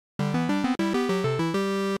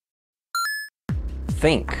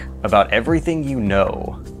Think about everything you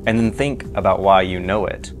know, and then think about why you know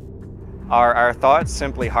it. Are our thoughts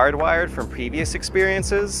simply hardwired from previous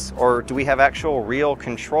experiences, or do we have actual real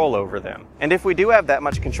control over them? And if we do have that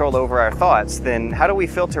much control over our thoughts, then how do we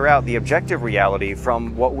filter out the objective reality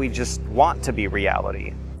from what we just want to be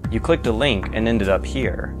reality? You clicked a link and ended up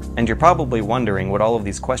here, and you're probably wondering what all of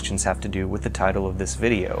these questions have to do with the title of this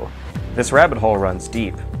video. This rabbit hole runs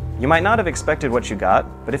deep. You might not have expected what you got,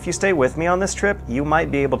 but if you stay with me on this trip, you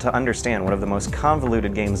might be able to understand one of the most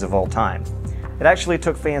convoluted games of all time. It actually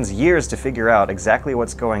took fans years to figure out exactly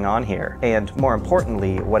what's going on here, and more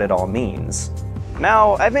importantly, what it all means.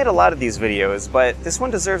 Now, I've made a lot of these videos, but this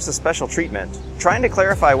one deserves a special treatment. Trying to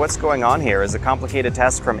clarify what's going on here is a complicated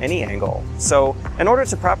task from any angle. So, in order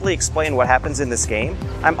to properly explain what happens in this game,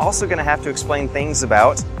 I'm also going to have to explain things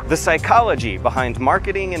about the psychology behind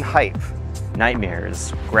marketing and hype,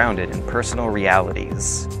 nightmares grounded in personal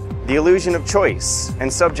realities, the illusion of choice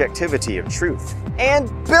and subjectivity of truth, and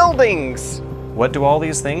buildings! What do all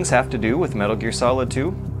these things have to do with Metal Gear Solid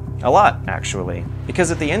 2? A lot, actually.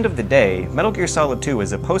 Because at the end of the day, Metal Gear Solid 2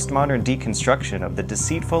 is a postmodern deconstruction of the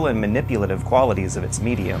deceitful and manipulative qualities of its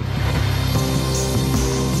medium.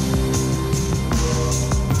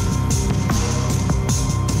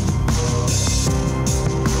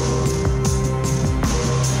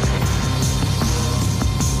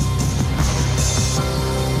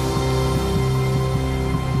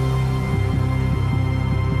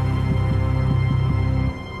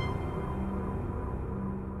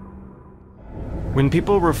 When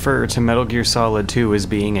people refer to Metal Gear Solid 2 as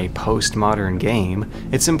being a postmodern game,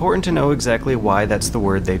 it's important to know exactly why that's the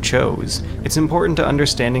word they chose. It's important to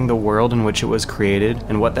understanding the world in which it was created,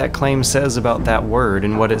 and what that claim says about that word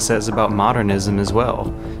and what it says about modernism as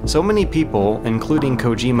well. So many people, including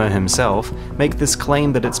Kojima himself, make this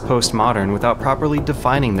claim that it's postmodern without properly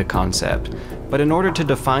defining the concept. But in order to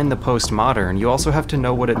define the postmodern, you also have to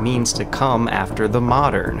know what it means to come after the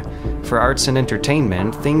modern. For arts and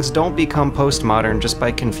entertainment, things don't become postmodern just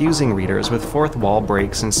by confusing readers with fourth wall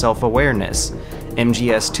breaks and self-awareness.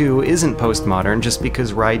 MGS2 isn't postmodern just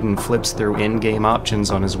because Raiden flips through in-game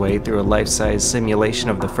options on his way through a life-size simulation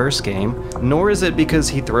of the first game, nor is it because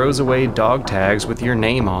he throws away dog tags with your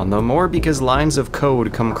name on them, or because lines of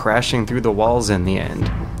code come crashing through the walls in the end.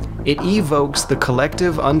 It evokes the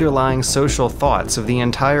collective underlying social thoughts of the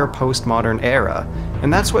entire postmodern era,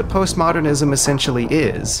 and that's what postmodernism essentially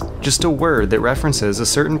is, just a word that references a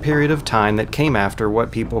certain period of time that came after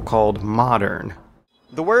what people called modern.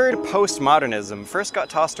 The word postmodernism first got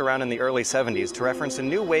tossed around in the early 70s to reference a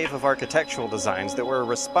new wave of architectural designs that were a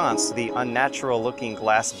response to the unnatural-looking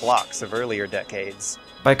glass blocks of earlier decades.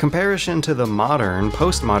 By comparison to the modern,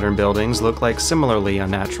 postmodern buildings look like similarly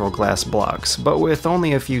unnatural glass blocks, but with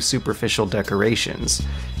only a few superficial decorations.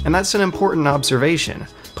 And that's an important observation.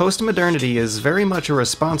 Postmodernity is very much a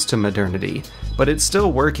response to modernity, but it's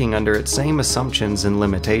still working under its same assumptions and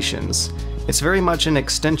limitations. It's very much an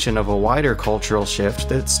extension of a wider cultural shift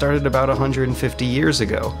that started about 150 years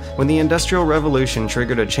ago, when the Industrial Revolution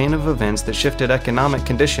triggered a chain of events that shifted economic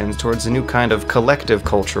conditions towards a new kind of collective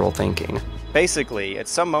cultural thinking. Basically, at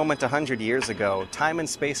some moment 100 years ago, time and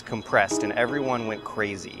space compressed and everyone went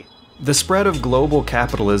crazy. The spread of global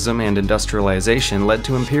capitalism and industrialization led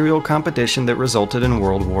to imperial competition that resulted in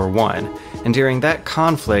World War I, and during that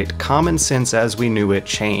conflict, common sense as we knew it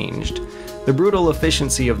changed. The brutal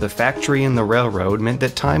efficiency of the factory and the railroad meant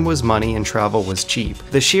that time was money and travel was cheap.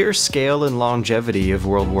 The sheer scale and longevity of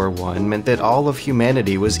World War I meant that all of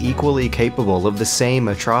humanity was equally capable of the same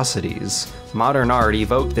atrocities. Modern art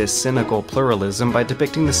evoked this cynical pluralism by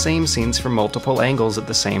depicting the same scenes from multiple angles at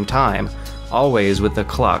the same time, always with the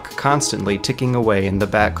clock constantly ticking away in the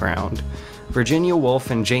background. Virginia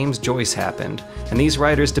Woolf and James Joyce happened, and these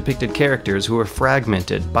writers depicted characters who were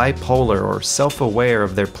fragmented, bipolar, or self-aware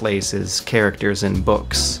of their place as characters in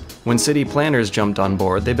books. When city planners jumped on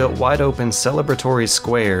board, they built wide-open celebratory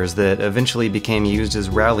squares that eventually became used as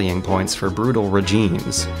rallying points for brutal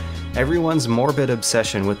regimes. Everyone's morbid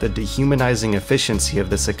obsession with the dehumanizing efficiency of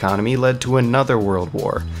this economy led to another world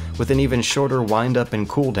war, with an even shorter wind-up and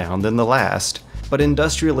cool-down than the last. But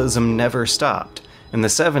industrialism never stopped. In the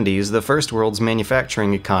 70s, the first world's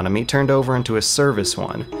manufacturing economy turned over into a service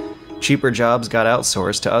one. Cheaper jobs got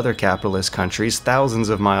outsourced to other capitalist countries thousands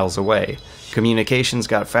of miles away. Communications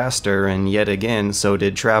got faster, and yet again, so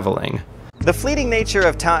did traveling. The fleeting nature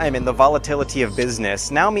of time and the volatility of business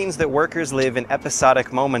now means that workers live in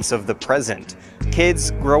episodic moments of the present.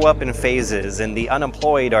 Kids grow up in phases, and the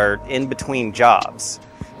unemployed are in between jobs.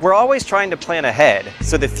 We're always trying to plan ahead,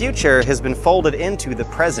 so the future has been folded into the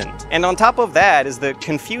present. And on top of that is the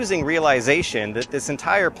confusing realization that this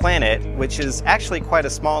entire planet, which is actually quite a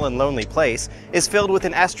small and lonely place, is filled with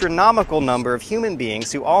an astronomical number of human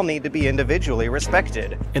beings who all need to be individually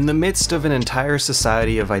respected. In the midst of an entire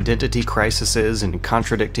society of identity crises and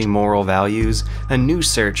contradicting moral values, a new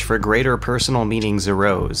search for greater personal meanings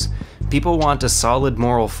arose. People want a solid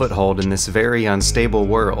moral foothold in this very unstable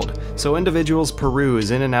world, so individuals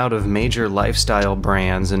peruse in and out of major lifestyle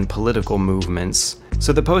brands and political movements.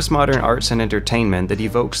 So the postmodern arts and entertainment that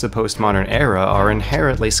evokes the postmodern era are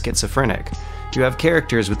inherently schizophrenic. You have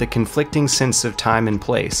characters with a conflicting sense of time and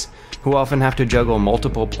place, who often have to juggle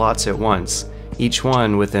multiple plots at once, each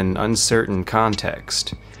one with an uncertain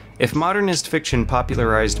context. If modernist fiction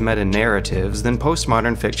popularized meta-narratives, then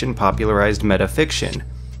postmodern fiction popularized metafiction.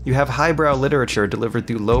 You have highbrow literature delivered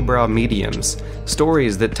through lowbrow mediums,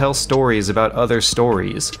 stories that tell stories about other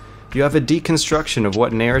stories. You have a deconstruction of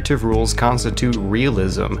what narrative rules constitute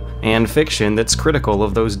realism, and fiction that's critical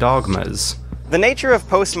of those dogmas. The nature of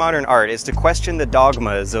postmodern art is to question the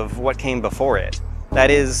dogmas of what came before it. That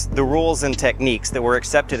is, the rules and techniques that were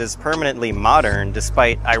accepted as permanently modern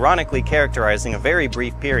despite ironically characterizing a very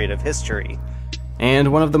brief period of history.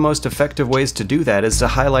 And one of the most effective ways to do that is to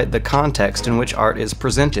highlight the context in which art is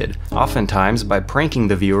presented, oftentimes by pranking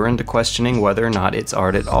the viewer into questioning whether or not it's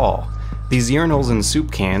art at all. These urinals and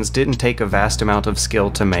soup cans didn't take a vast amount of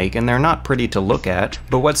skill to make, and they're not pretty to look at,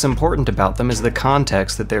 but what's important about them is the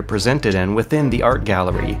context that they're presented in within the art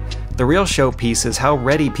gallery. The real showpiece is how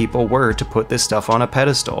ready people were to put this stuff on a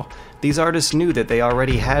pedestal. These artists knew that they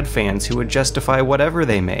already had fans who would justify whatever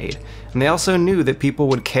they made, and they also knew that people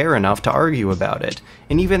would care enough to argue about it,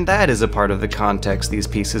 and even that is a part of the context these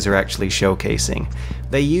pieces are actually showcasing.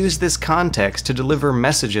 They use this context to deliver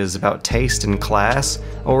messages about taste and class,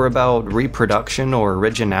 or about reproduction or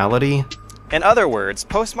originality. In other words,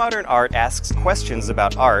 postmodern art asks questions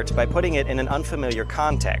about art by putting it in an unfamiliar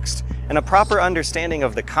context, and a proper understanding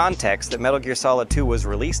of the context that Metal Gear Solid 2 was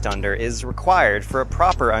released under is required for a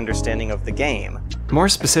proper understanding of the game. More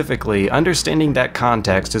specifically, understanding that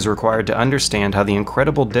context is required to understand how the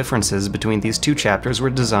incredible differences between these two chapters were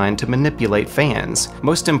designed to manipulate fans.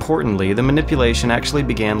 Most importantly, the manipulation actually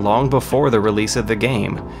began long before the release of the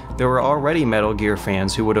game. There were already Metal Gear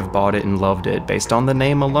fans who would have bought it and loved it based on the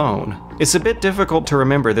name alone. It's a bit difficult to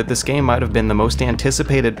remember that this game might have been the most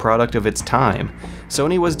anticipated product of its time.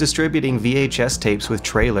 Sony was distributing VHS tapes with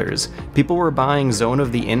trailers. People were buying Zone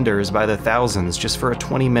of the Enders by the thousands just for a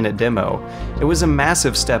 20-minute demo. It was a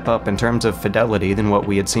massive step up in terms of fidelity than what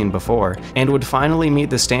we had seen before, and would finally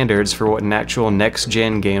meet the standards for what an actual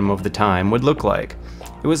next-gen game of the time would look like.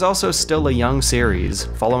 It was also still a young series,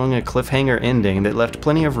 following a cliffhanger ending that left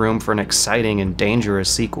plenty of room for an exciting and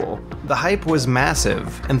dangerous sequel. The hype was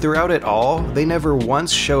massive, and throughout it all, they never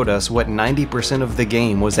once showed us what 90% of the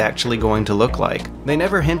game was actually going to look like. They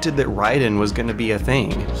never hinted that Raiden was going to be a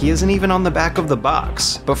thing. He isn't even on the back of the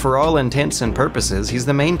box, but for all intents and purposes, he's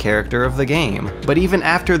the main character of the game. But even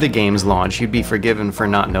after the game's launch, you'd be forgiven for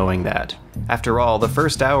not knowing that. After all, the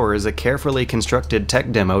first hour is a carefully constructed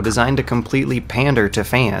tech demo designed to completely pander to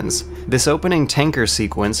fans. This opening tanker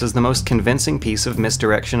sequence is the most convincing piece of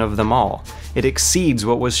misdirection of them all. It exceeds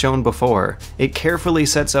what was shown before. It carefully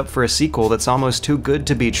sets up for a sequel that's almost too good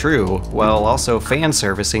to be true, while also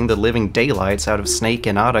fan-servicing the living daylights out of Snake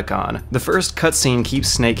and Otacon. The first cutscene keeps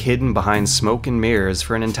Snake hidden behind smoke and mirrors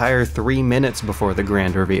for an entire 3 minutes before the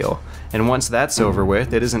grand reveal, and once that's over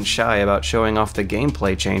with, it isn't shy about showing off the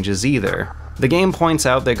gameplay changes either. The game points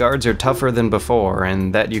out that guards are tougher than before,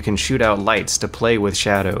 and that you can shoot out lights to play with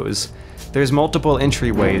shadows. There's multiple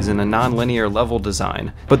entryways and a non-linear level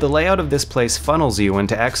design, but the layout of this place funnels you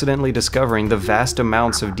into accidentally discovering the vast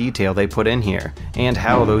amounts of detail they put in here, and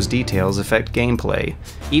how those details affect gameplay.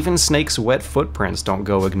 Even Snake's wet footprints don't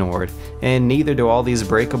go ignored, and neither do all these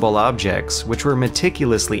breakable objects, which were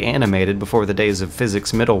meticulously animated before the days of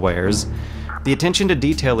physics middlewares. The attention to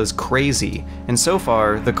detail is crazy, and so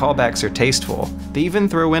far, the callbacks are tasteful. They even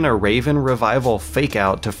throw in a Raven revival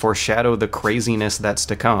fake-out to foreshadow the craziness that's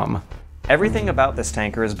to come. Everything about this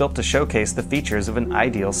tanker is built to showcase the features of an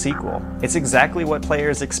ideal sequel. It's exactly what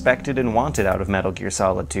players expected and wanted out of Metal Gear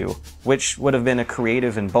Solid 2, which would have been a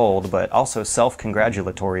creative and bold, but also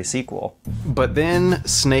self-congratulatory sequel. But then,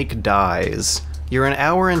 Snake dies. You're an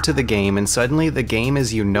hour into the game, and suddenly the game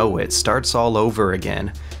as you know it starts all over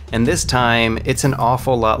again. And this time, it's an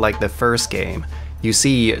awful lot like the first game. You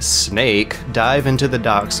see Snake dive into the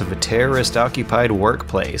docks of a terrorist-occupied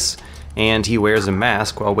workplace. and he wears a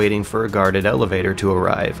mask while waiting for a guarded elevator to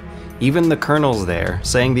arrive. Even the Colonel's there,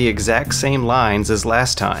 saying the exact same lines as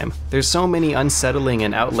last time. There's so many unsettling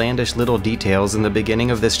and outlandish little details in the beginning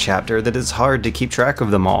of this chapter that it's hard to keep track of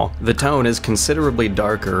them all. The tone is considerably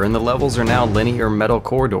darker, and the levels are now linear metal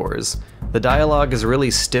corridors. The dialogue is really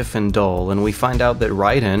stiff and dull, and we find out that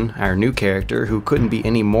Raiden, our new character, who couldn't be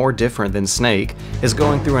any more different than Snake, is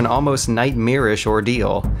going through an almost nightmarish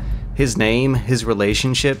ordeal. His name, his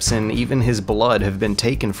relationships, and even his blood have been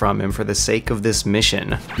taken from him for the sake of this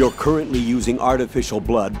mission. You're currently using artificial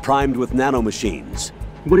blood primed with nanomachines.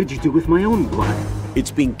 What did you do with my own blood? It's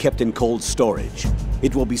being kept in cold storage.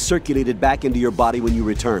 It will be circulated back into your body when you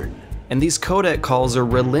return. And these codec calls are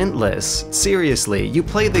relentless. Seriously, you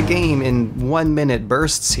play the game in 1-minute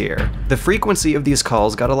bursts here. The frequency of these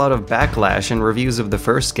calls got a lot of backlash in reviews of the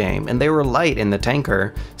first game, and they were light in the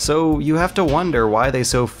tanker, so you have to wonder why they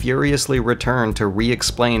so furiously return to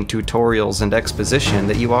re-explain tutorials and exposition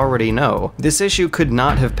that you already know. This issue could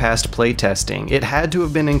not have passed playtesting. It had to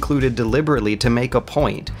have been included deliberately to make a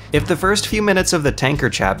point. If the first few minutes of the tanker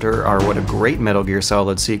chapter are what a great Metal Gear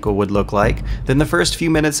Solid sequel would look like, then the first few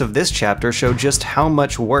minutes of this chapter show just how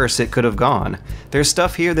much worse it could have gone. There's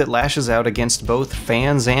stuff here that lashes out against both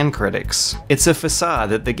fans and critics. It's a facade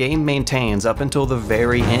that the game maintains up until the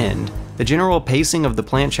very end. The general pacing of the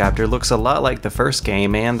plant chapter looks a lot like the first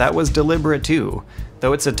game, and that was deliberate too.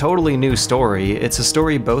 Though it's a totally new story, it's a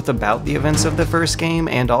story both about the events of the first game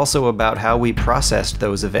and also about how we processed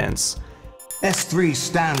those events. S3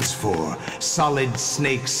 stands for Solid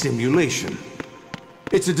Snake Simulation.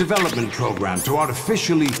 It's a development program to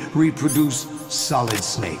artificially reproduce Solid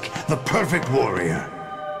Snake, the perfect warrior.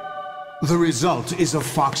 The result is a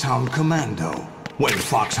Foxhound Commando. When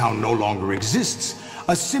Foxhound no longer exists,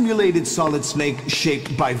 a simulated Solid Snake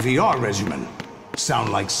shaped by VR regimen.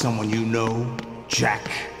 Sound like someone you know,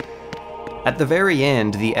 Jack? At the very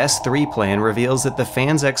end, the S3 plan reveals that the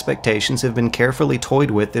fans' expectations have been carefully toyed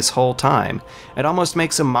with this whole time. It almost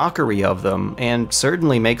makes a mockery of them, and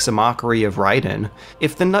certainly makes a mockery of Raiden.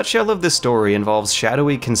 If the nutshell of the story involves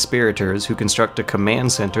shadowy conspirators who construct a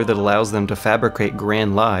command center that allows them to fabricate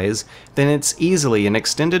grand lies, then it's easily an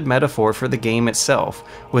extended metaphor for the game itself,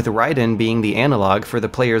 with Raiden being the analog for the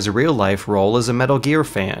player's real-life role as a Metal Gear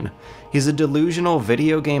fan. He's a delusional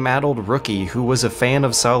video game-addled rookie who was a fan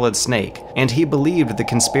of Solid Snake, and he believed the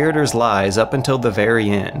conspirators' lies up until the very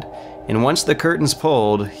end. And once the curtain's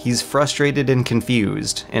pulled, he's frustrated and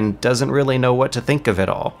confused, and doesn't really know what to think of it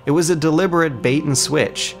all. It was a deliberate bait and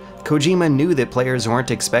switch. Kojima knew that players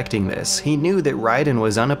weren't expecting this. He knew that Raiden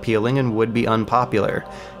was unappealing and would be unpopular.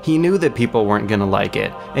 He knew that people weren't gonna like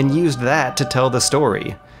it, and used that to tell the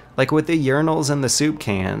story. Like with the urinals and the soup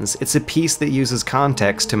cans, it's a piece that uses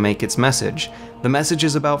context to make its message. The message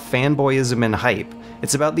is about fanboyism and hype.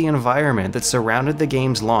 It's about the environment that surrounded the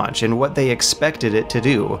game's launch and what they expected it to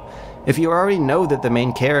do. If you already know that the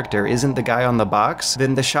main character isn't the guy on the box,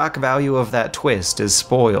 then the shock value of that twist is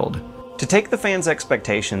spoiled. To take the fans'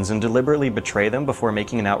 expectations and deliberately betray them before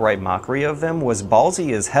making an outright mockery of them was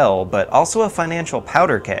ballsy as hell, but also a financial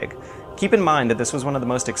powder keg. Keep in mind that this was one of the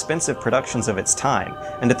most expensive productions of its time,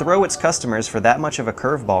 and to throw its customers for that much of a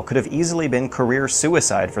curveball could have easily been career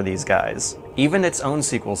suicide for these guys. Even its own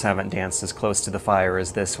sequels haven't danced as close to the fire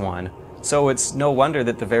as this one, so it's no wonder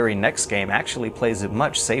that the very next game actually plays it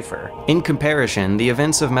much safer. In comparison, the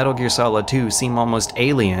events of Metal Gear Solid 2 seem almost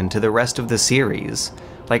alien to the rest of the series.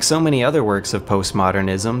 Like so many other works of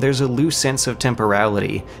postmodernism, there's a loose sense of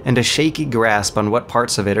temporality, and a shaky grasp on what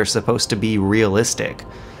parts of it are supposed to be realistic.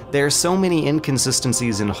 There are so many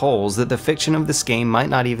inconsistencies and holes that the fiction of this game might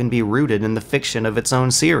not even be rooted in the fiction of its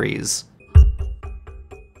own series.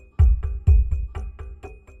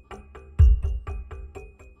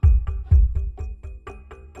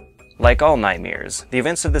 Like all nightmares, the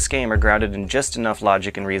events of this game are grounded in just enough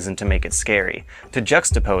logic and reason to make it scary, to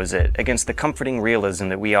juxtapose it against the comforting realism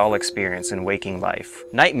that we all experience in waking life.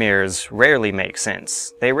 Nightmares rarely make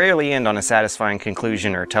sense. They rarely end on a satisfying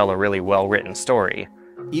conclusion or tell a really well-written story.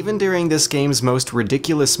 Even during this game's most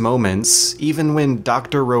ridiculous moments, even when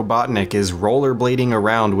Dr. Robotnik is rollerblading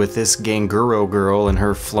around with this Ganguro girl and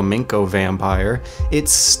her flamenco vampire,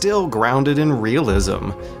 it's still grounded in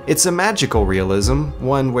realism. It's a magical realism,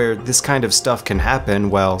 one where this kind of stuff can happen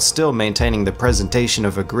while still maintaining the presentation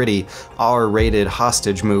of a gritty, R-rated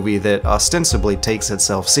hostage movie that ostensibly takes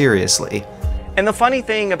itself seriously. And the funny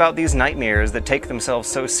thing about these nightmares that take themselves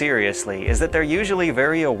so seriously is that they're usually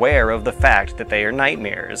very aware of the fact that they are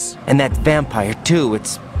nightmares. And that vampire too,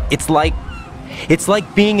 it's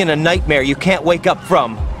like being in a nightmare you can't wake up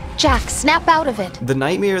from. Jack, snap out of it. The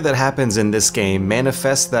nightmare that happens in this game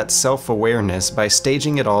manifests that self-awareness by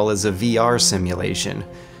staging it all as a VR simulation.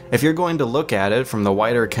 If you're going to look at it from the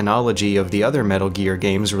wider chronology of the other Metal Gear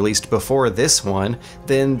games released before this one,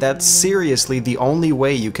 then that's seriously the only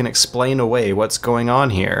way you can explain away what's going on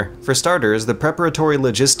here. For starters, the preparatory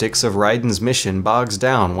logistics of Raiden's mission bogs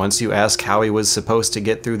down once you ask how he was supposed to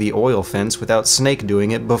get through the oil fence without Snake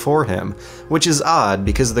doing it before him, which is odd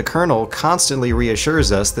because the Colonel constantly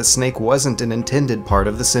reassures us that Snake wasn't an intended part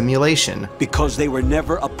of the simulation. Because they were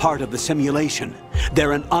never a part of the simulation.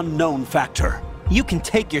 They're an unknown factor. You can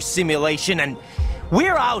take your simulation and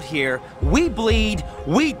we're out here, we bleed,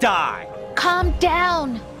 we die. Calm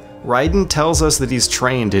down. Raiden tells us that he's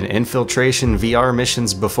trained in infiltration VR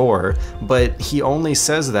missions before, but he only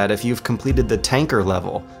says that if you've completed the tanker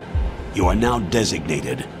level. You are now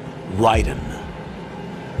designated Raiden.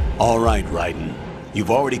 All right, Raiden.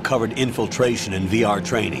 You've already covered infiltration and VR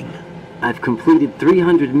training. I've completed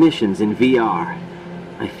 300 missions in VR.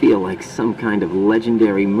 I feel like some kind of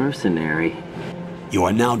legendary mercenary. You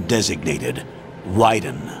are now designated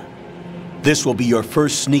Raiden. This will be your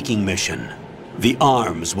first sneaking mission. The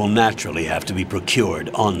arms will naturally have to be procured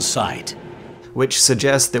on site. Which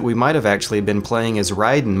suggests that we might have actually been playing as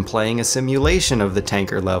Raiden playing a simulation of the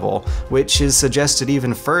tanker level, which is suggested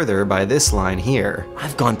even further by this line here.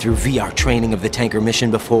 I've gone through VR training of the tanker mission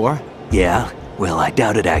before. Yeah? Well, I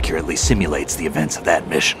doubt it accurately simulates the events of that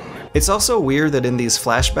mission. It's also weird that in these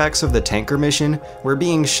flashbacks of the tanker mission, we're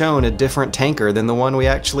being shown a different tanker than the one we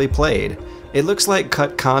actually played. It looks like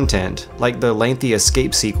cut content, like the lengthy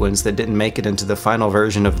escape sequence that didn't make it into the final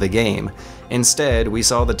version of the game. Instead, we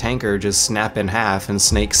saw the tanker just snap in half and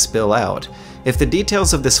Snake spill out. If the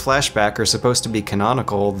details of this flashback are supposed to be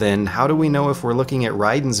canonical, then how do we know if we're looking at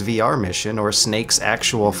Raiden's VR mission or Snake's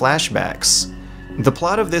actual flashbacks? The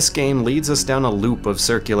plot of this game leads us down a loop of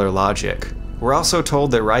circular logic. We're also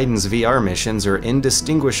told that Raiden's VR missions are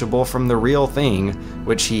indistinguishable from the real thing,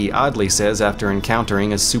 which he oddly says after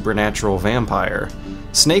encountering a supernatural vampire.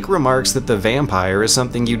 Snake remarks that the vampire is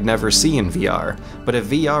something you'd never see in VR, but if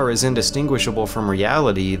VR is indistinguishable from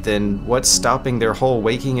reality, then what's stopping their whole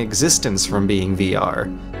waking existence from being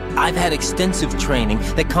VR? I've had extensive training,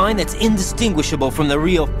 the kind that's indistinguishable from the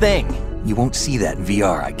real thing. You won't see that in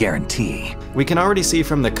VR, I guarantee. We can already see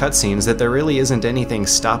from the cutscenes that there really isn't anything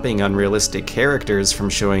stopping unrealistic characters from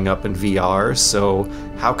showing up in VR, so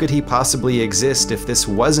how could he possibly exist if this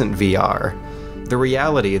wasn't VR? The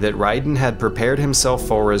reality that Raiden had prepared himself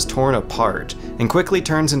for is torn apart, and quickly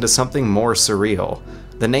turns into something more surreal.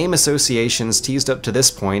 The name associations teased up to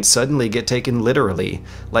this point suddenly get taken literally,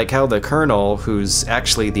 like how the Colonel, who's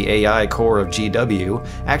actually the AI core of GW,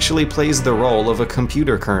 actually plays the role of a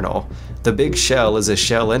computer kernel. The big shell is a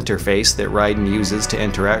shell interface that Raiden uses to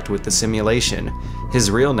interact with the simulation.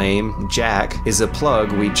 His real name, Jack, is a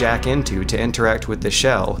plug we jack into to interact with the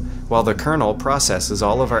shell, while the kernel processes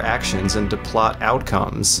all of our actions into plot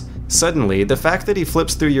outcomes. Suddenly, the fact that he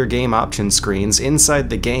flips through your game options screens inside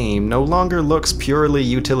the game no longer looks purely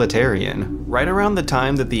utilitarian. Right around the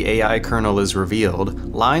time that the AI kernel is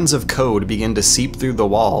revealed, lines of code begin to seep through the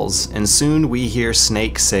walls, and soon we hear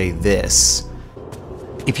Snake say this.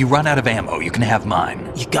 If you run out of ammo, you can have mine.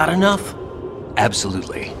 You got enough?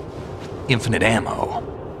 Absolutely. Infinite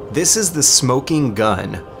ammo. This is the smoking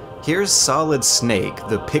gun. Here's Solid Snake,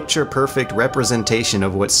 the picture-perfect representation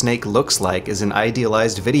of what Snake looks like as an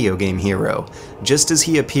idealized video game hero, just as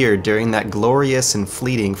he appeared during that glorious and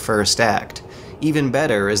fleeting first act. Even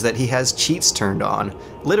better is that he has cheats turned on,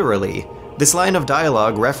 literally. This line of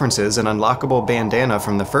dialogue references an unlockable bandana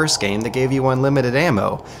from the first game that gave you unlimited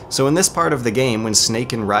ammo, so in this part of the game when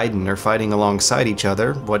Snake and Raiden are fighting alongside each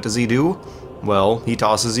other, what does he do? Well, he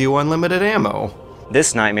tosses you unlimited ammo.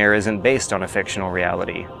 This nightmare isn't based on a fictional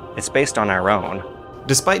reality. It's based on our own.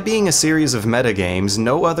 Despite being a series of metagames,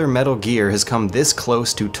 no other Metal Gear has come this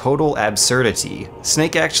close to total absurdity.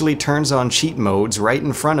 Snake actually turns on cheat modes right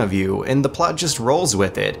in front of you, and the plot just rolls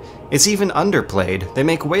with it. It's even underplayed. They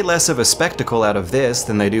make way less of a spectacle out of this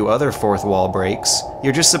than they do other fourth wall breaks.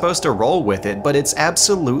 You're just supposed to roll with it, but it's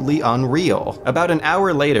absolutely unreal. About an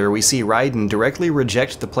hour later, we see Raiden directly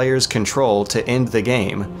reject the player's control to end the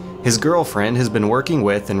game. His girlfriend has been working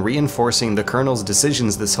with and reinforcing the Colonel's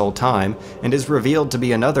decisions this whole time, and is revealed to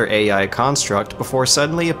be another AI construct before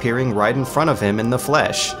suddenly appearing right in front of him in the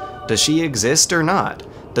flesh. Does she exist or not?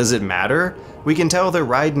 Does it matter? We can tell that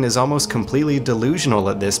Raiden is almost completely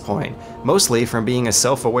delusional at this point, mostly from being a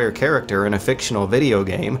self-aware character in a fictional video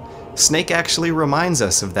game. Snake actually reminds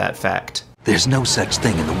us of that fact. There's no such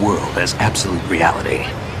thing in the world as absolute reality.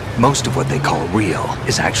 Most of what they call real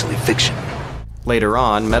is actually fiction. Later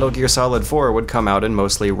on, Metal Gear Solid 4 would come out and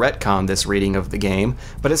mostly retcon this reading of the game,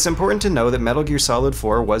 but it's important to know that Metal Gear Solid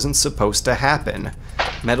 4 wasn't supposed to happen.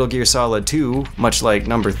 Metal Gear Solid 2, much like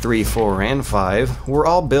number 3, 4, and 5, were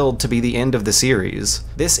all billed to be the end of the series.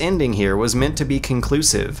 This ending here was meant to be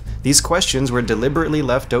conclusive. These questions were deliberately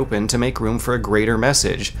left open to make room for a greater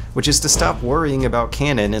message, which is to stop worrying about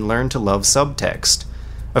canon and learn to love subtext.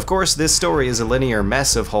 Of course, this story is a linear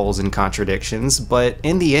mess of holes and contradictions, but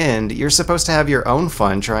in the end, you're supposed to have your own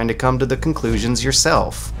fun trying to come to the conclusions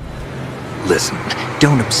yourself. Listen,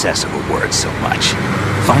 don't obsess over words so much.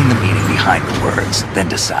 Find the meaning behind the words, then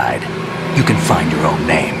decide. You can find your own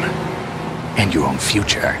name. And your own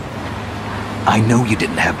future. I know you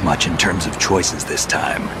didn't have much in terms of choices this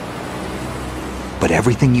time. But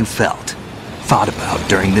everything you felt, thought about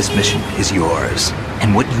during this mission is yours.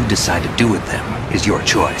 And what you decide to do with them is your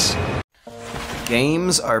choice.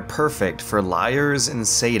 Games are perfect for liars and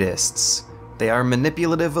sadists. They are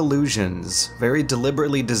manipulative illusions, very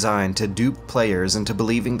deliberately designed to dupe players into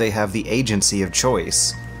believing they have the agency of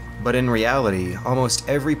choice. But in reality, almost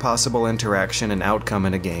every possible interaction and outcome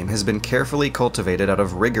in a game has been carefully cultivated out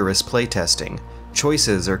of rigorous playtesting.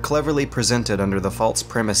 Choices are cleverly presented under the false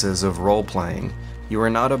premises of role-playing. You are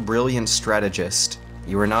not a brilliant strategist.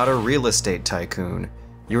 You are not a real estate tycoon.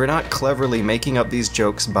 You are not cleverly making up these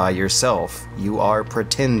jokes by yourself. You are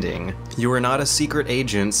pretending. You are not a secret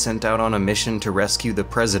agent sent out on a mission to rescue the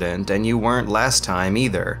president, and you weren't last time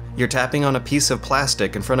either. You're tapping on a piece of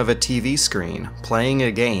plastic in front of a TV screen, playing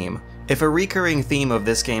a game. If a recurring theme of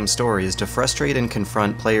this game's story is to frustrate and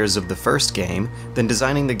confront players of the first game, then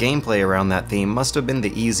designing the gameplay around that theme must have been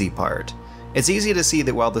the easy part. It's easy to see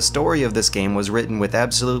that while the story of this game was written with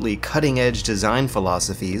absolutely cutting-edge design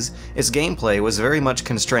philosophies, its gameplay was very much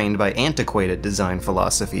constrained by antiquated design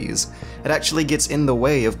philosophies. It actually gets in the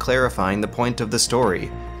way of clarifying the point of the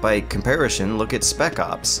story. By comparison, look at Spec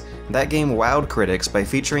Ops. That game wowed critics by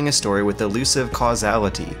featuring a story with elusive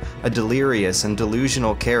causality, a delirious and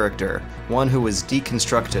delusional character, one who was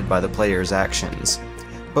deconstructed by the player's actions.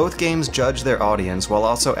 Both games judge their audience while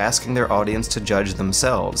also asking their audience to judge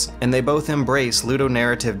themselves, and they both embrace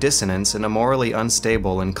ludonarrative dissonance in a morally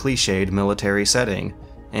unstable and cliched military setting.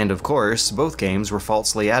 And of course, both games were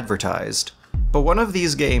falsely advertised. But one of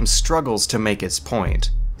these games struggles to make its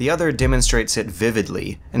point. The other demonstrates it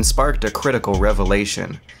vividly, and sparked a critical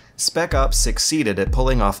revelation. Spec Ops succeeded at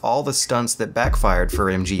pulling off all the stunts that backfired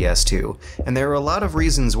for MGS2, and there are a lot of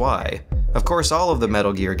reasons why. Of course, all of the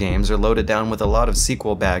Metal Gear games are loaded down with a lot of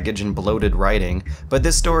sequel baggage and bloated writing, but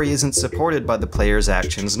this story isn't supported by the player's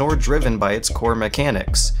actions nor driven by its core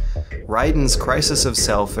mechanics. Raiden's crisis of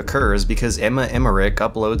self occurs because Emma Emmerich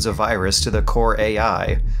uploads a virus to the core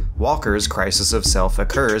AI. Walker's crisis of self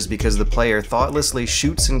occurs because the player thoughtlessly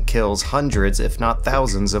shoots and kills hundreds if not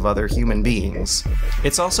thousands of other human beings.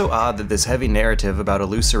 It's also odd that this heavy narrative about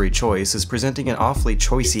illusory choice is presenting an awfully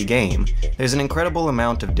choicey game. There's an incredible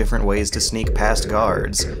amount of different ways to sneak past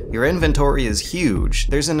guards. Your inventory is huge.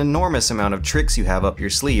 There's an enormous amount of tricks you have up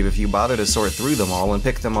your sleeve if you bother to sort through them all and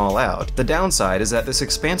pick them all out. The downside is that this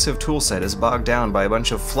expansive toolset is bogged down by a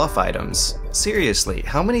bunch of fluff items. Seriously,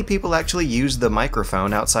 how many people actually use the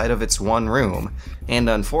microphone outside of its one room? And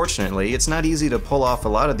unfortunately, it's not easy to pull off a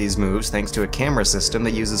lot of these moves thanks to a camera system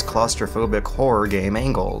that uses claustrophobic horror game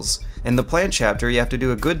angles. In the plant chapter, you have to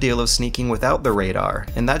do a good deal of sneaking without the radar,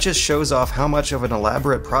 and that just shows off how much of an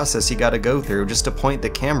elaborate process you gotta go through just to point the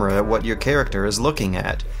camera at what your character is looking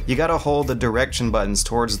at. You gotta hold the direction buttons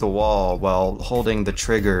towards the wall while holding the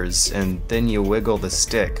triggers, and then you wiggle the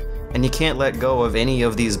stick. And you can't let go of any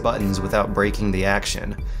of these buttons without breaking the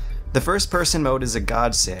action. The first-person mode is a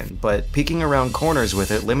godsend, but peeking around corners with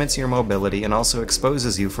it limits your mobility and also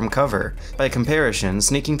exposes you from cover. By comparison,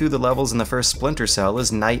 sneaking through the levels in the first Splinter Cell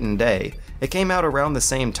is night and day. It came out around the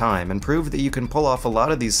same time and proved that you can pull off a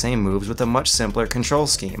lot of these same moves with a much simpler control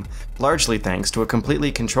scheme, largely thanks to a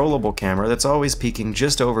completely controllable camera that's always peeking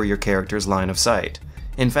just over your character's line of sight.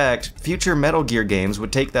 In fact, future Metal Gear games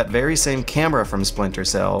would take that very same camera from Splinter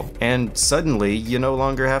Cell, and suddenly you no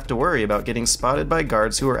longer have to worry about getting spotted by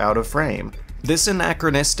guards who are out of frame. This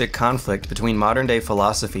anachronistic conflict between modern-day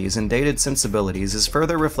philosophies and dated sensibilities is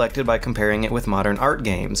further reflected by comparing it with modern art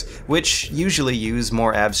games, which usually use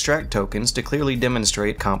more abstract tokens to clearly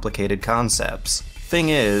demonstrate complicated concepts. Thing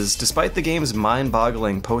is, despite the game's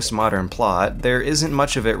mind-boggling postmodern plot, there isn't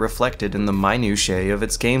much of it reflected in the minutiae of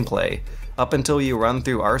its gameplay. Up until you run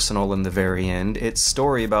through Arsenal in the very end, its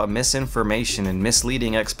story about misinformation and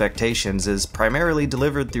misleading expectations is primarily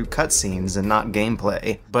delivered through cutscenes and not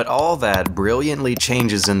gameplay. But all that brilliantly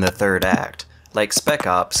changes in the third act. Like Spec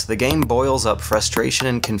Ops, the game boils up frustration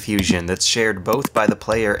and confusion that's shared both by the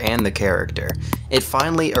player and the character. It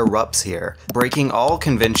finally erupts here, breaking all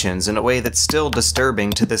conventions in a way that's still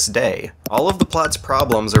disturbing to this day. All of the plot's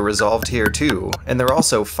problems are resolved here too, and they're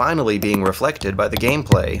also finally being reflected by the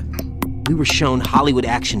gameplay. We were shown Hollywood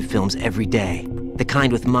action films every day. The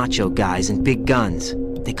kind with macho guys and big guns.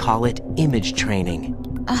 They call it image training.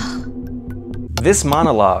 This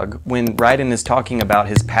monologue, when Raiden is talking about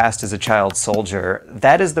his past as a child soldier,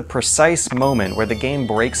 that is the precise moment where the game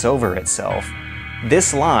breaks over itself.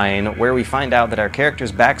 This line, where we find out that our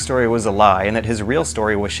character's backstory was a lie and that his real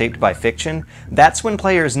story was shaped by fiction, that's when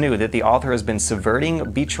players knew that the author has been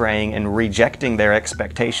subverting, betraying, and rejecting their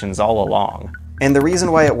expectations all along. And the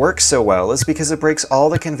reason why it works so well is because it breaks all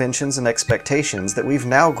the conventions and expectations that we've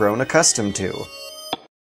now grown accustomed to.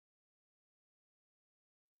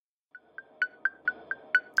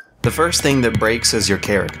 The first thing that breaks is your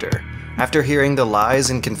character. After hearing the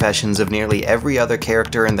lies and confessions of nearly every other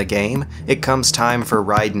character in the game, it comes time for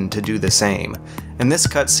Raiden to do the same. In this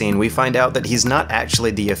cutscene, we find out that he's not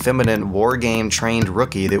actually the effeminate wargame-trained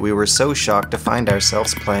rookie that we were so shocked to find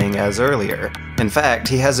ourselves playing as earlier. In fact,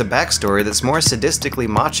 he has a backstory that's more sadistically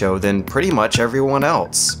macho than pretty much everyone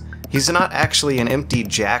else. He's not actually an empty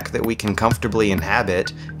jack that we can comfortably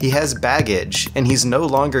inhabit. He has baggage, and he's no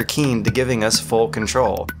longer keen to giving us full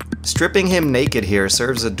control. Stripping him naked here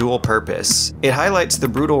serves a dual purpose. It highlights the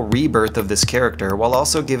brutal rebirth of this character while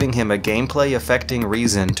also giving him a gameplay-affecting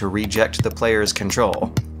reason to reject the player's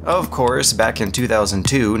control. Of course, back in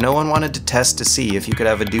 2002, no one wanted to test to see if you could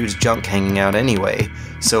have a dude's junk hanging out anyway,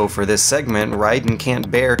 so for this segment, Raiden can't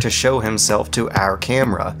bear to show himself to our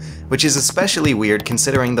camera, which is especially weird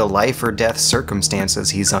considering the life or death circumstances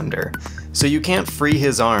he's under. So you can't free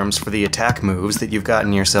his arms for the attack moves that you've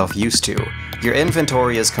gotten yourself used to. Your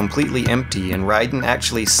inventory is completely empty and Raiden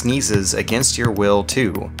actually sneezes against your will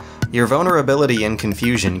too. Your vulnerability and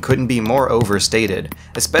confusion couldn't be more overstated,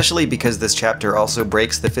 especially because this chapter also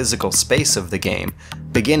breaks the physical space of the game,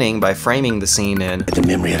 beginning by framing the scene in The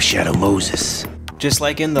memory of Shadow Moses. Just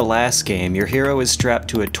like in the last game, your hero is strapped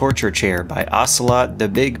to a torture chair by Ocelot, the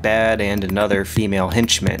Big Bad, and another female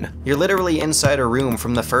henchman. You're literally inside a room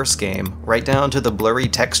from the first game, right down to the blurry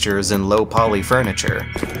textures and low poly furniture.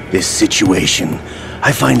 This situation,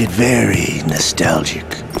 I find it very nostalgic.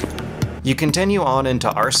 You continue on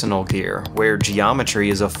into Arsenal Gear, where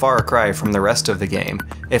geometry is a far cry from the rest of the game,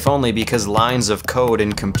 if only because lines of code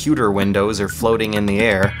and computer windows are floating in the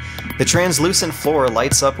air. The translucent floor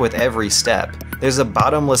lights up with every step. There's a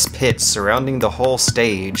bottomless pit surrounding the whole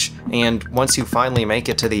stage, and once you finally make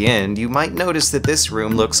it to the end, you might notice that this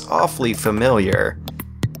room looks awfully familiar.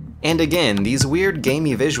 And again, these weird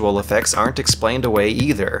gamey visual effects aren't explained away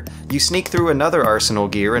either. You sneak through another Arsenal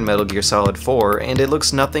Gear in Metal Gear Solid 4 and it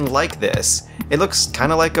looks nothing like this. It looks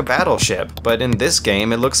kinda like a battleship, but in this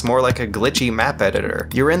game it looks more like a glitchy map editor.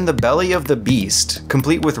 You're in the belly of the beast,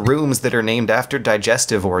 complete with rooms that are named after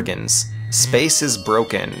digestive organs. Space is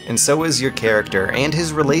broken, and so is your character and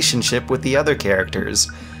his relationship with the other characters.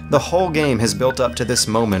 The whole game has built up to this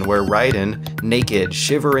moment where Raiden, naked,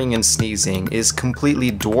 shivering and sneezing, is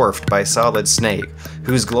completely dwarfed by Solid Snake,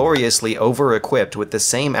 who's gloriously over-equipped with the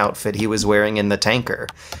same outfit he was wearing in the tanker.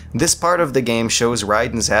 This part of the game shows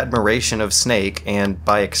Raiden's admiration of Snake, and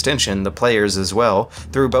by extension the players as well,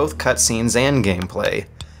 through both cutscenes and gameplay.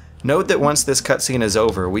 Note that once this cutscene is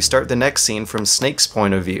over, we start the next scene from Snake's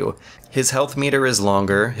point of view. His health meter is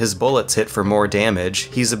longer, his bullets hit for more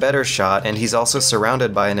damage, he's a better shot, and he's also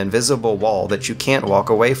surrounded by an invisible wall that you can't walk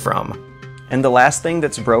away from. And the last thing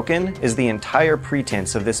that's broken is the entire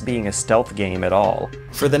pretense of this being a stealth game at all.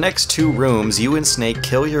 For the next 2 rooms, you and Snake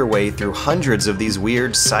kill your way through hundreds of these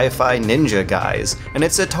weird sci-fi ninja guys, and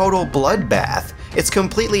it's a total bloodbath. It's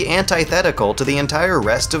completely antithetical to the entire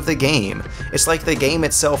rest of the game. It's like the game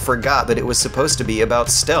itself forgot that it was supposed to be about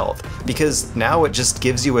stealth, because now it just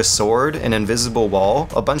gives you a sword, an invisible wall,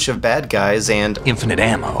 a bunch of bad guys, and infinite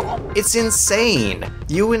ammo. It's insane!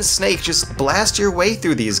 You and Snake just blast your way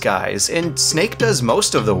through these guys, and Snake does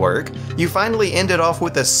most of the work. You finally end it off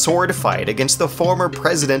with a sword fight against the former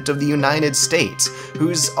president of the United States,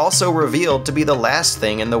 who's also revealed to be the last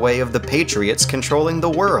thing in the way of the Patriots controlling the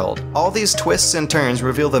world. All these twists and turns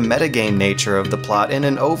reveal the metagame nature of the plot in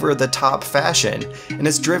an over-the-top fashion, and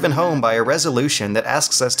is driven home by a resolution that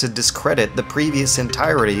asks us to discredit the previous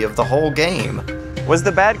entirety of the whole game. Was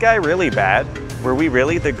the bad guy really bad? Were we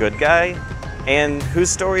really the good guy? And whose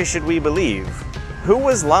story should we believe? Who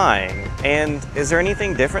was lying? And is there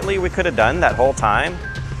anything differently we could have done that whole time?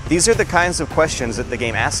 These are the kinds of questions that the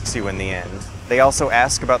game asks you in the end. They also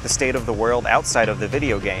ask about the state of the world outside of the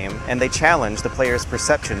video game, and they challenge the player's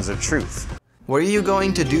perceptions of truth. What are you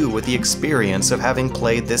going to do with the experience of having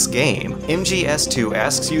played this game? MGS2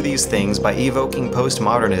 asks you these things by evoking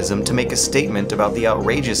postmodernism to make a statement about the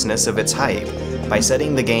outrageousness of its hype, by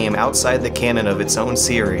setting the game outside the canon of its own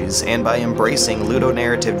series, and by embracing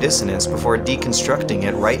ludonarrative dissonance before deconstructing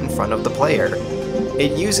it right in front of the player.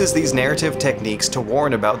 It uses these narrative techniques to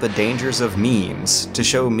warn about the dangers of memes, to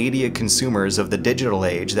show media consumers of the digital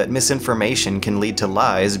age that misinformation can lead to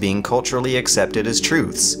lies being culturally accepted as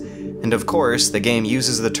truths. And of course, the game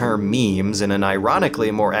uses the term memes in an ironically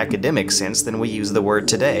more academic sense than we use the word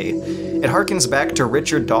today. It harkens back to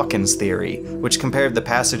Richard Dawkins' theory, which compared the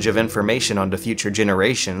passage of information onto future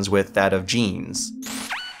generations with that of genes.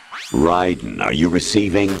 Raiden, are you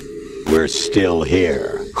receiving? We're still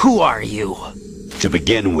here. Who are you? To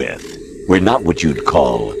begin with, we're not what you'd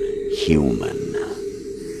call human.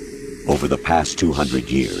 Over the past 200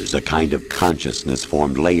 years, a kind of consciousness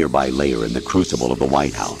formed layer by layer in the crucible of the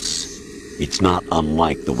White House. It's not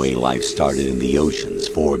unlike the way life started in the oceans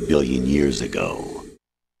 4 billion years ago.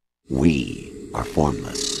 We are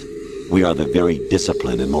formless. We are the very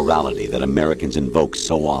discipline and morality that Americans invoke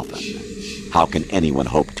so often. How can anyone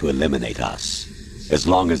hope to eliminate us? As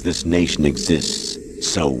long as this nation exists,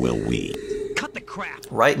 so will we.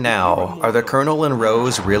 Right now, are the Colonel and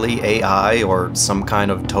Rose really AI or some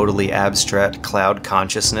kind of totally abstract cloud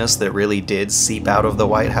consciousness that really did seep out of the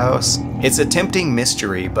White House? It's a tempting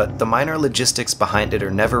mystery, but the minor logistics behind it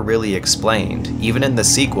are never really explained, even in the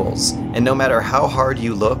sequels, and no matter how hard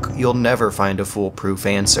you look, you'll never find a foolproof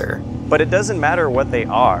answer. But it doesn't matter what they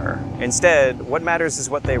are. Instead, what matters is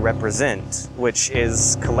what they represent, which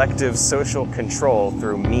is collective social control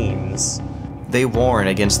through memes. They warn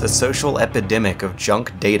against the social epidemic of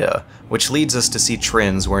junk data, which leads us to see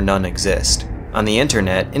trends where none exist. On the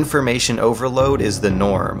internet, information overload is the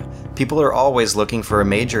norm. People are always looking for a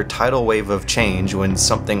major tidal wave of change when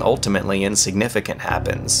something ultimately insignificant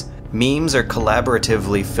happens. Memes are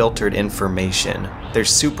collaboratively filtered information. They're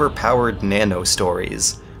super-powered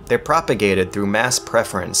nano-stories. They're propagated through mass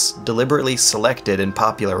preference, deliberately selected and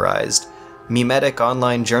popularized. Memetic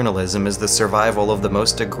online journalism is the survival of the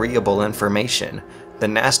most agreeable information. The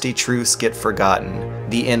nasty truths get forgotten.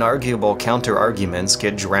 The inarguable counter-arguments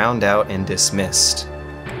get drowned out and dismissed.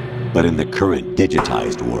 But in the current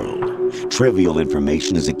digitized world, trivial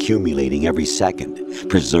information is accumulating every second,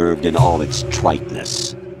 preserved in all its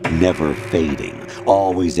triteness, never fading,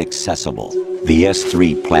 always accessible. The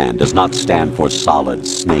S3 plan does not stand for solid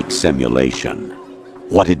snake simulation.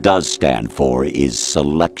 What it does stand for is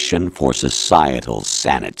selection for societal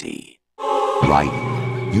sanity. Right.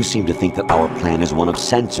 You seem to think that our plan is one of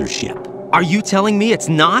censorship. Are you telling me it's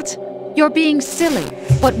not? You're being silly.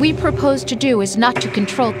 What we propose to do is not to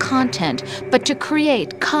control content, but to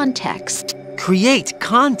create context. Create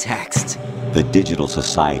context? The digital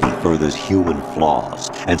society furthers human flaws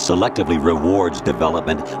and selectively rewards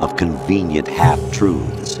development of convenient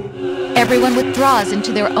half-truths. Everyone withdraws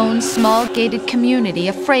into their own small gated community,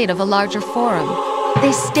 afraid of a larger forum.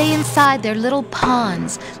 They stay inside their little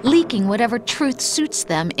ponds, leaking whatever truth suits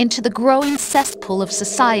them into the growing cesspool of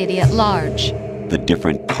society at large. The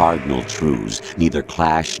different cardinal truths neither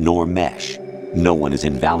clash nor mesh. No one is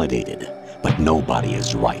invalidated, but nobody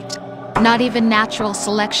is right. Not even natural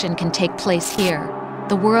selection can take place here.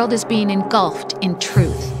 The world is being engulfed in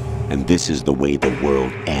truth. And this is the way the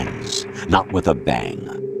world ends, not with a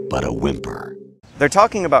bang, but a whimper. They're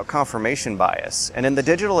talking about confirmation bias, and in the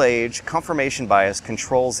digital age, confirmation bias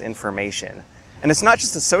controls information. And it's not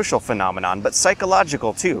just a social phenomenon, but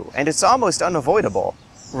psychological too, and it's almost unavoidable.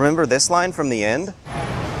 Remember this line from the end?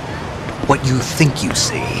 What you think you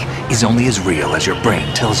see is only as real as your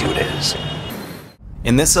brain tells you it is.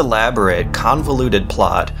 In this elaborate, convoluted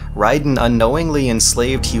plot, Raiden unknowingly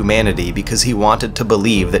enslaved humanity because he wanted to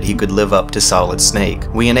believe that he could live up to Solid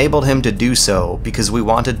Snake. We enabled him to do so because we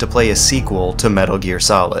wanted to play a sequel to Metal Gear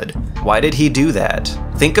Solid. Why did he do that?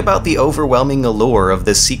 Think about the overwhelming allure of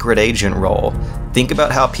the secret agent role. Think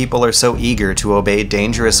about how people are so eager to obey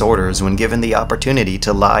dangerous orders when given the opportunity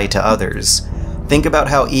to lie to others. Think about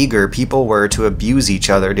how eager people were to abuse each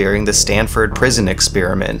other during the Stanford prison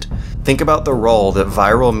experiment. Think about the role that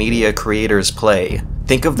viral media creators play.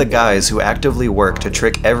 Think of the guys who actively work to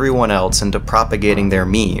trick everyone else into propagating their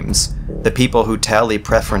memes. The people who tally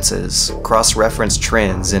preferences, cross-reference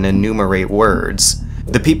trends, and enumerate words.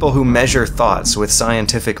 The people who measure thoughts with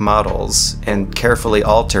scientific models, and carefully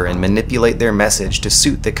alter and manipulate their message to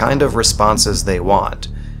suit the kind of responses they want.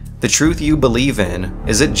 The truth you believe in,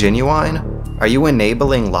 is it genuine? Are you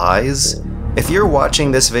enabling lies? If you're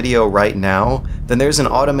watching this video right now, then there's an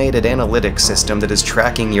automated analytics system that is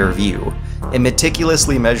tracking your view. It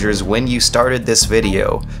meticulously measures when you started this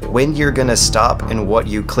video, when you're gonna stop, and what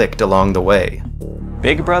you clicked along the way.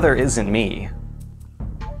 Big Brother isn't me.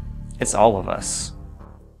 It's all of us.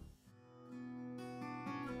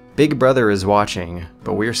 Big Brother is watching,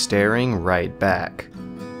 but we're staring right back.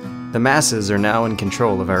 The masses are now in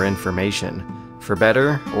control of our information, for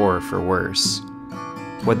better or for worse.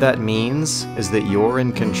 What that means is that you're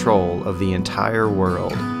in control of the entire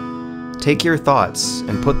world. Take your thoughts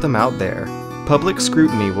and put them out there. Public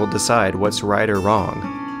scrutiny will decide what's right or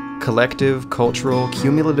wrong. Collective, cultural,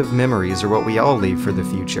 cumulative memories are what we all leave for the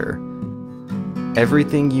future.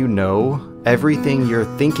 Everything you know, everything you're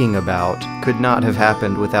thinking about could not have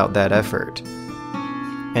happened without that effort.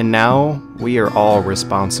 And now, we are all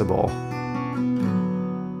responsible.